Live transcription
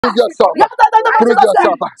Prove yourself. Prove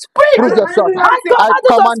yourself. Prove yourself. I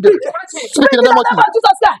command you. Speak in the name of Jesus.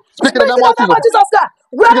 Speak in the name of Jesus.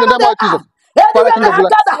 Speak in the name of Jesus. Father, King of glory.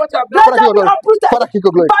 Father, King of glory. Father, King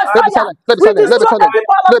of glory. Let be silent. Let be silent. Let be silent.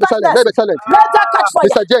 Let be silent. Let be silent. Let that catch fire.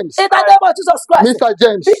 Mr. James. In the name of Jesus Christ. Mr.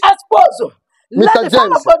 James. Be exposed. Mr.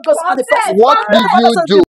 James. What did you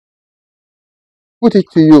do? Put it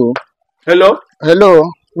to you. Hello? Hello,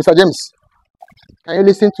 Mr. James. Can you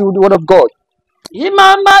listen to the word of God?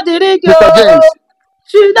 Mr. James.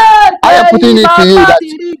 I am putting it to you that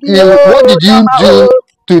what did you do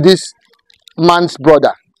to this man's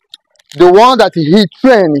brother? The one that he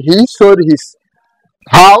trained, he sold his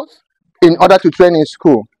house in order to train in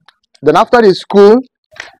school. Then after the school,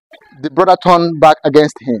 the brother turned back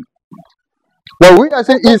against him. But we are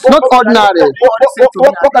saying it's not ordinary.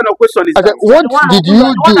 What kind of question is that? What did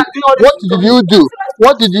you do? What did you do?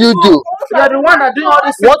 What did you do? You are the one that doing all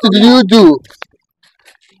this. What did you do?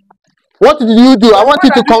 What did you do? I want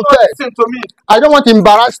you to confess. I don't want to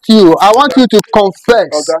embarrass you. I want you to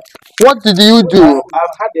confess. Okay. What did you do?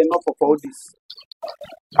 I've had enough of all this.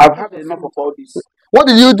 I've had enough of all this. What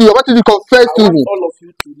did you do? I want you to confess to me. I want all of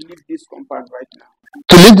you to leave this compound right now.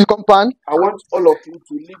 To leave the compound? I want all of you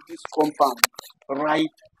to leave this compound right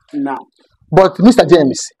now. But Mr.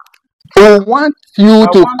 James, I want you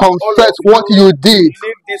to confess what you did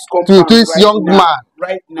to this young man.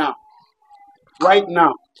 Right now. Right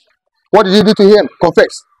now. What did you do to him?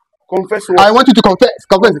 Confess. Confess what? I want you to confess.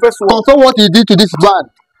 Confess. Confess what you did to this man.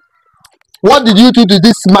 What did you do to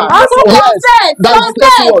this man? Yes.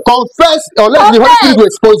 Confess, or let the Holy Spirit will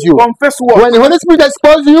expose you. Confess what? When the Holy Spirit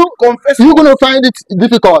exposes you, you're going to find it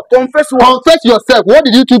difficult. Confess what? Confess yourself. What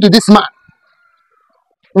did you do to this man?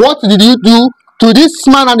 What did you do to this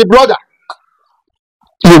man and the brother?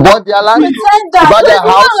 You bought their land? You bought their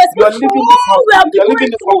house? You are leaving this house. You are leaving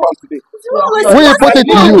this compound today. We put it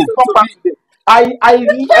to you. I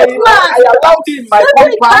allowed you in my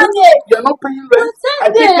compound. You are not paying rent. I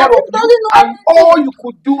take care of you. And all you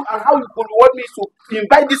could do and how you could reward me is to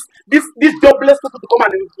invite this jobless people to come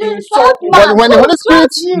and insult me. But when the Holy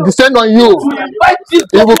Spirit descend on you,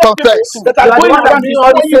 you will confess. That are going around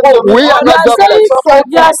we are not jobless.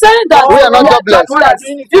 You are saying that we are not jobless.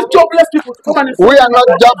 These jobless people to come and insult we are not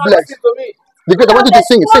jobless. Because I want you to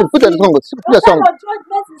sing. Put a song. Put a song.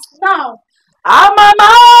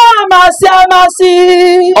 Mama,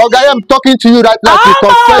 okay, I am talking to you right now to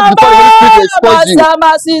confess before the Holy Spirit will expose you.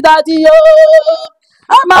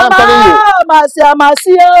 I am telling you.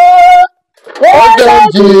 Oh,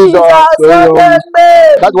 Jesus.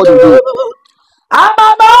 That's what you do.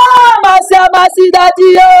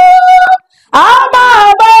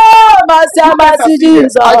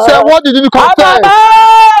 Jesus. I said, what did you confess?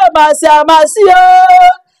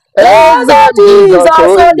 Jesus,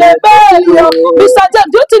 Mr. James,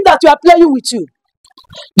 do you think that we are playing with you?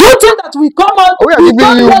 Do you think that we come out? We are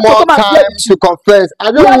giving you more time to confess.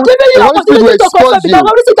 I don't want the Holy Spirit to expose you.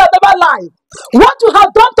 Everything can never lie. What you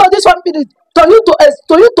have done to this 1 minute, to you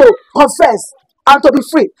to confess and to be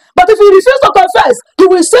free. But if you refuse to confess, you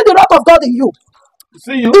will see the wrath of God in you.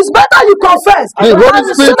 It's better you confess the Holy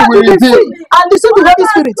Spirit will reveal and listen to the Holy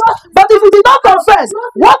Spirit. But if you did not confess,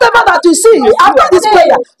 whatever that you see after this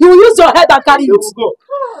prayer, you will use your head and carry it.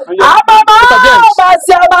 Mr. James,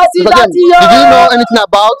 did you know anything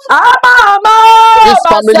about this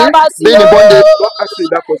family being in bondage?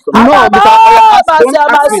 No, because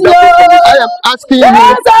I am asking you.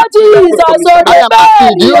 I am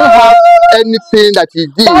asking, do you have anything that he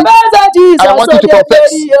did? I want you to confess.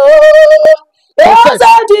 Confess.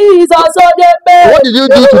 What did you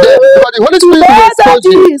do to them? Because the Holy Spirit will expose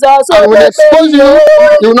you. And when they expose you,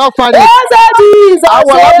 you will not find it. I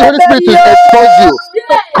will allow the Holy Spirit to expose you.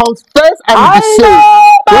 Confess and be saved.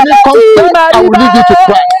 When you confess, I will lead you to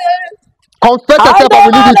Christ. Confess yourself, I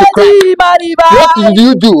will lead you to Christ. What did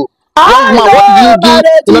you do? Young man, what did you do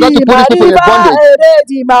in order to put these people in bondage?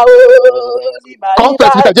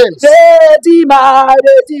 Confess, Mr. James.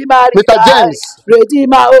 Mr. James.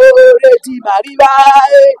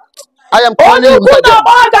 I am calling you, Mr. James.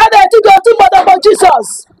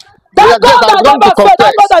 Jesus. That God that never failed,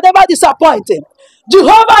 that God that never disappointed.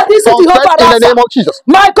 Jehovah, this is Jehovah in the name of Jesus.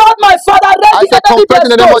 My God, my Father, I said confess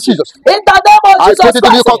in the name of Jesus. In the name of Jesus. I said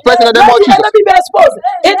to you, confess in the name of Jesus.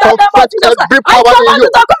 In the name of Jesus. Every power in you.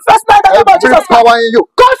 Every power in you.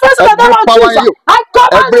 Confess in the name of Jesus. I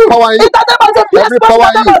command you. In the name of Jesus. Every power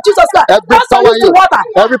in you. Every power in you.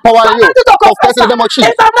 Every power in you. Confess in the name of Jesus.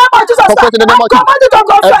 In the name of Jesus. Confess in the name of Jesus.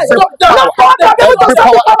 Every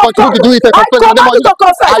power I continue to do it. Confess in the name of Jesus.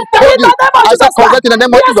 I told you. I said confess in the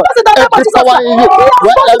name of Jesus. Every power in you.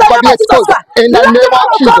 Let everybody be exposed in the name of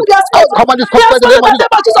Jesus. I command this confess in the name of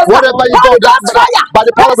Jesus. Whatever you do, by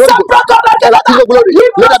the power of the Holy Ghost, and the King of Glory,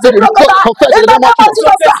 let that be confess in the name of Jesus.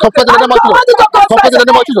 Confess in the name of Jesus. Confess in the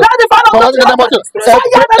name of Jesus. Confess in the name of Jesus.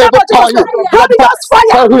 Every power you, let the power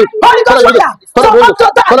fire,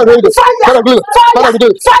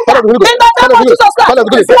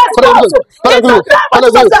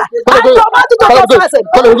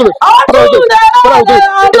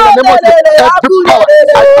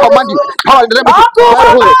 I command you,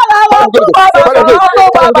 power in the name of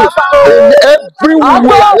Jesus. In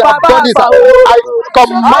everywhere you have done this, I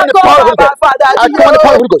command the power of the Holy Ghost. I command the power of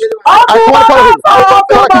the Holy Ghost. I command the power of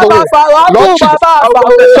the Holy Ghost. Lord Jesus,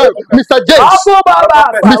 sorry, Mr. James,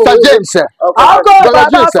 Mr. James, Brother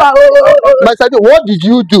James, Mr. James, what did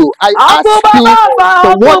you do? I asked you, so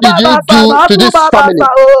what did you do to this family?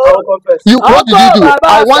 What did you do?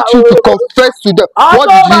 I want you to confess to them. What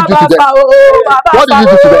did you do to them? What did you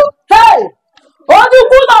do to them?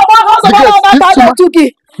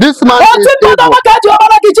 This man is able.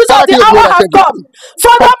 The hour has come.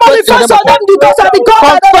 Father, manifest for them the grace of the God.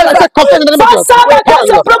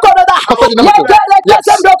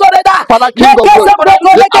 Father, King of Glory,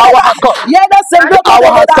 the hour has come. The hour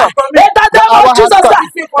has come. The hour has come.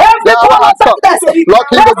 The hour has come. Lord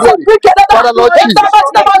King of Glory, Father, Lord Jesus,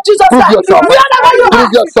 prove yourself.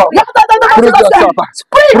 Prove yourself. Prove yourself.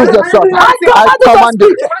 Prove yourself. I command you.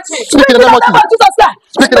 Speak in the name of Jesus.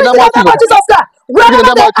 Speak in the name of Jesus. Speak in the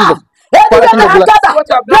name of Jesus.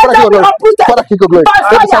 Father King of Glory, Father King of Glory,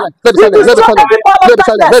 let be silent, let be silent, let be silent, let be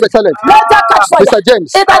silent, let be silent. Mr.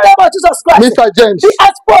 James, in the name of Jesus Christ, Mr. James, be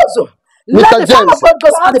exposed. Mr. James,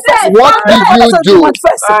 what did you do?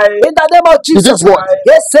 In the name of Jesus. This what?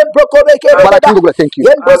 Yes, Father King of Glory, thank you.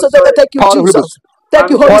 Thank you, Jesus. Thank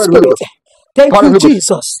you, Holy Spirit. Thank you,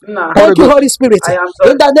 Jesus. Thank you, Holy Spirit.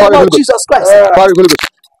 In the name of Jesus Christ.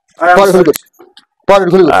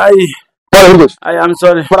 I am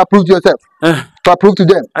sorry. Father, prove to yourself. Father, prove to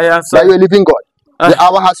them that you are a living God. The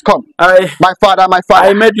hour has come. My Father,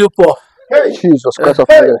 I made you poor. Jesus Christ of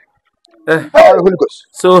Nazareth. Father, Holy Ghost.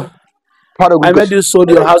 So I made you sold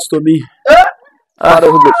your house to me. Father,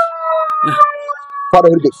 Holy Ghost. Father,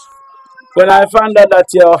 Holy Ghost. When I found out that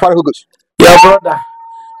your brother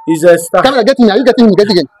is a star. Come on, get him. Are you getting him? Get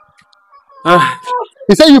again.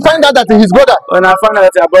 He said you find out that his brother. When I found out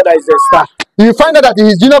that your brother is a star. You find out that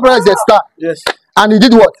his junior brother is a star. Yes. And he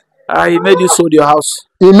did what? He made you sold your house.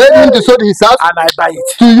 He made him to sold his house. And I buy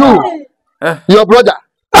it. To you. Your brother.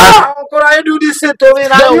 How could I do this to me?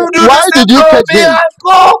 Then why did you catch him?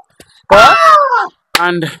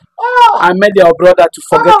 And I made your brother to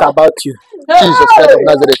forget about you. Jesus Christ of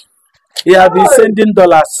Nazareth. He has been sending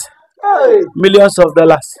dollars, millions of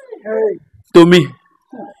dollars to me.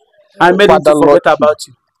 I made him to forget about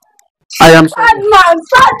you. I am sorry.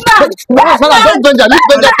 Don't venture. Leave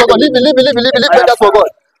vengeance for God. Leave vengeance for God.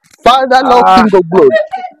 Father, Lord, King of Glory.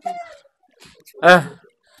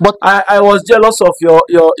 But I was jealous of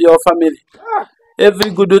your family.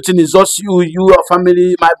 Every good thing is just you, your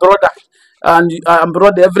family, my brother, and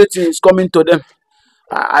brother. Everything is coming to them.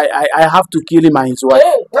 I have to kill him and his wife.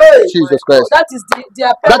 Jesus Christ. That is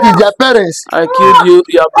their parents. That is their parents. I killed you.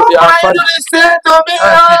 Your father.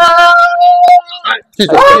 Jesus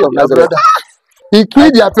Christ of Nazareth. He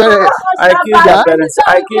killed their parents. I killed their parents.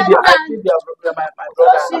 I killed my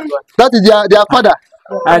brother. That is their father.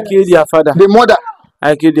 I killed their father. The mother.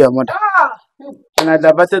 I killed their mother. And I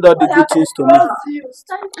diverted all the good things to me.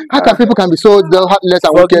 How can people be so heartless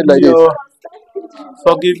and wicked like this?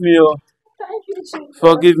 Forgive me, oh.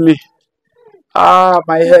 Forgive me.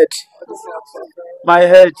 My head. My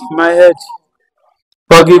head.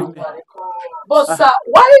 Forgive me. But sir,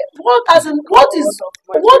 what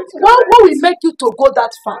will make you to go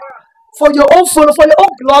that far? For your own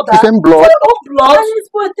blood? The same blood. For your own blood? And he's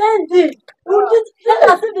pretending.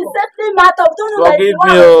 Forgive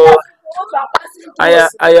me, oh. I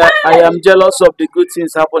am jealous of the good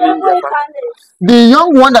things happening in the family. The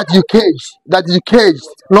young one that you caged,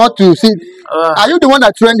 not to see. Are you the one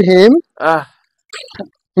that trained him?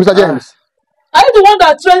 Mr. James. Are you the one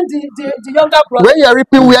that trained the younger brother? When you are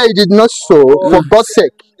reaping where he did not sow, for God's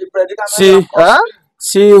sake.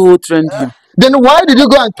 See who trained him. Then why did you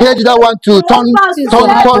go and cage that one to turn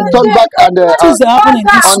back and on his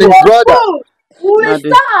brother?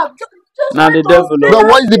 Now the devil. No,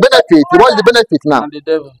 what is the benefit? What is the benefit now? The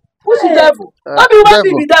devil. Who's the devil? Not be one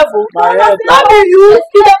be the devil. Not be you.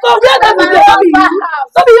 Where devil dey? Not be you.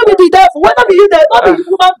 Not be you be the devil. Where not be you there? Not be you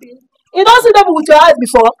human being. You don't see devil with your eyes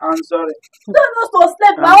before. I'm sorry. Don't know to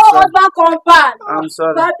sleep. My own husband come back. I'm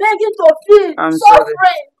sorry. By begging to feed. I'm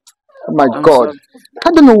suffering. Oh my God.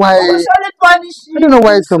 I don't know why. I don't know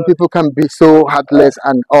why some people can be so heartless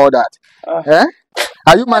and all that. Eh?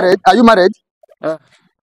 Are you married? Are you married?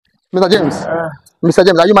 Mr. James? Mr.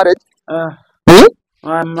 James, are you married?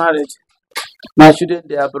 I'm married. My children,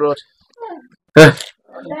 they are abroad.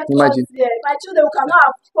 Imagine. My children cannot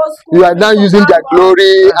afford school. You are now using their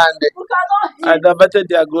glory and I diverted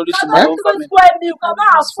their glory to my own family.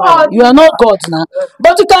 You are not God now.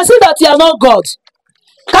 But you can see that you are not God.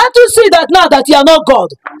 Can't you see that now that you are not God?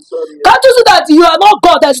 Can't you see that you are not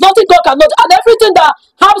God? There's nothing God cannot, and everything that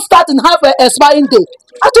have start and have an expiring date.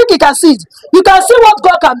 I think you can see it. You can see what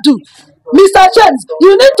God can do. Mr. James,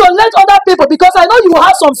 you need to let other people, because I know you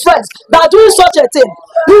have some friends that are doing such a thing.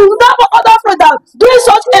 You will have other friends that are doing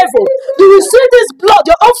such evil. You will see this blood,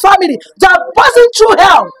 your own family, that are passing through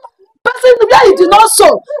hell. Person where he did not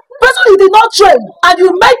sow, person he did not train, and you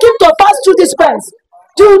make him to pass through this fence.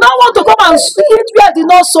 Do you not want to come and see it where he did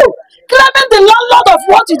not sow? Claiming the landlord of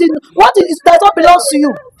what you did, what is does not belongs to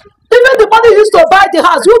you. Even the money you used to buy the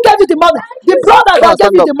house, who gave you the money? The brother that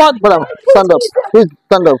gave you the money. Madam, stand up. Please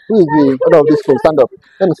stand up. Who is the owner of this phone? Stand up.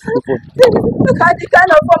 Let me see the phone. Look at the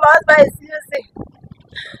kind of phone my husband is using.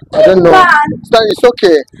 I don't know. It's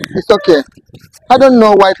okay. It's okay. I don't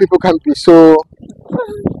know why people can be so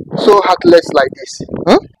heartless like this.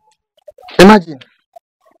 Huh? Imagine.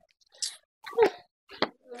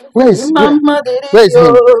 Where is him? Where is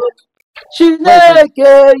him?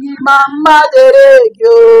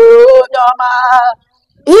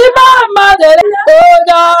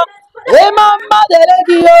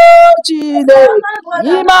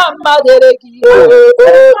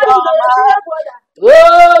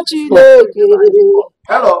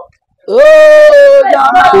 Hello.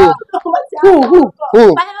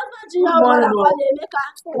 Who?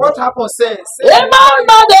 What happened, sir?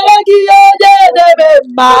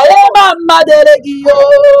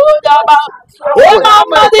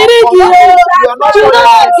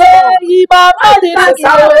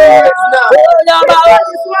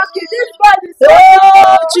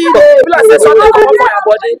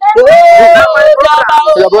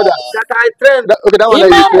 Your brother. That I trained. Okay, that one that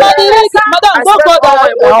you train. Madam, go for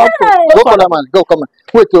that. Go for that man. Go, come on.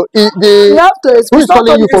 Wait, so You have to. who is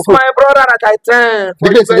calling you for It's food? my brother that I trained. The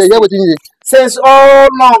grace is here. What you need? Since all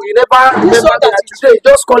long, you never remember that today.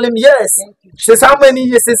 Just call him yes. Since how many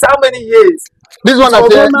years? Since how many years? This one that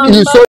you so